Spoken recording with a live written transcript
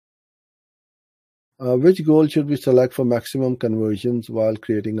Which goal should we select for maximum conversions while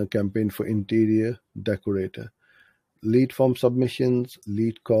creating a campaign for interior decorator? Lead form submissions,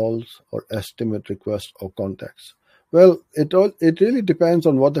 lead calls, or estimate requests or contacts? Well, it really depends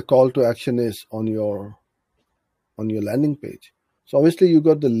on what the call to action is on your landing page. So obviously you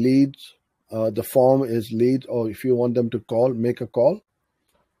got the leads. The form is leads, or if you want them to call, make a call.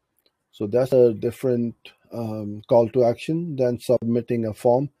 So that's a different call to action than submitting a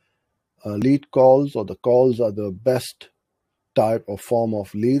form. Lead calls or the calls are the best type or form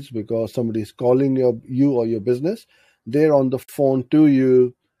of leads because somebody is calling you or your business. They're on the phone to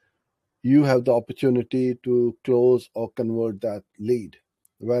you. You have the opportunity to close or convert that lead.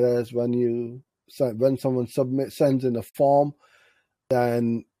 Whereas when someone sends in a form,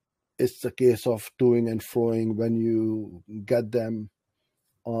 then it's a case of toing and froing when you get them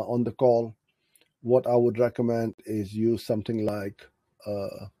on the call. What I would recommend is use something like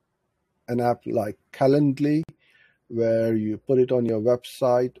an app like Calendly, where you put it on your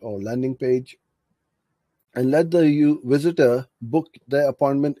website or landing page and let the visitor book their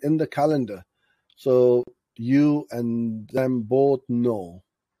appointment in the calendar. So you and them both know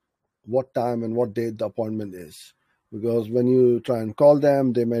what time and what date the appointment is. Because when you try and call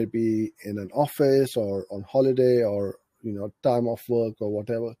them, they may be in an office or on holiday or time off work or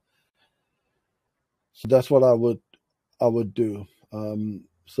whatever. So that's what I would do.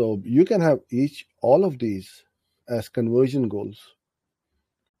 So you can have all of these as conversion goals,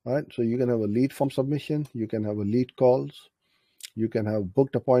 right? So you can have a lead form submission, you can have a lead calls, you can have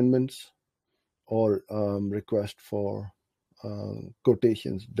booked appointments, or request for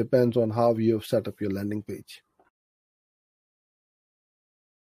quotations. Depends on how you've set up your landing page.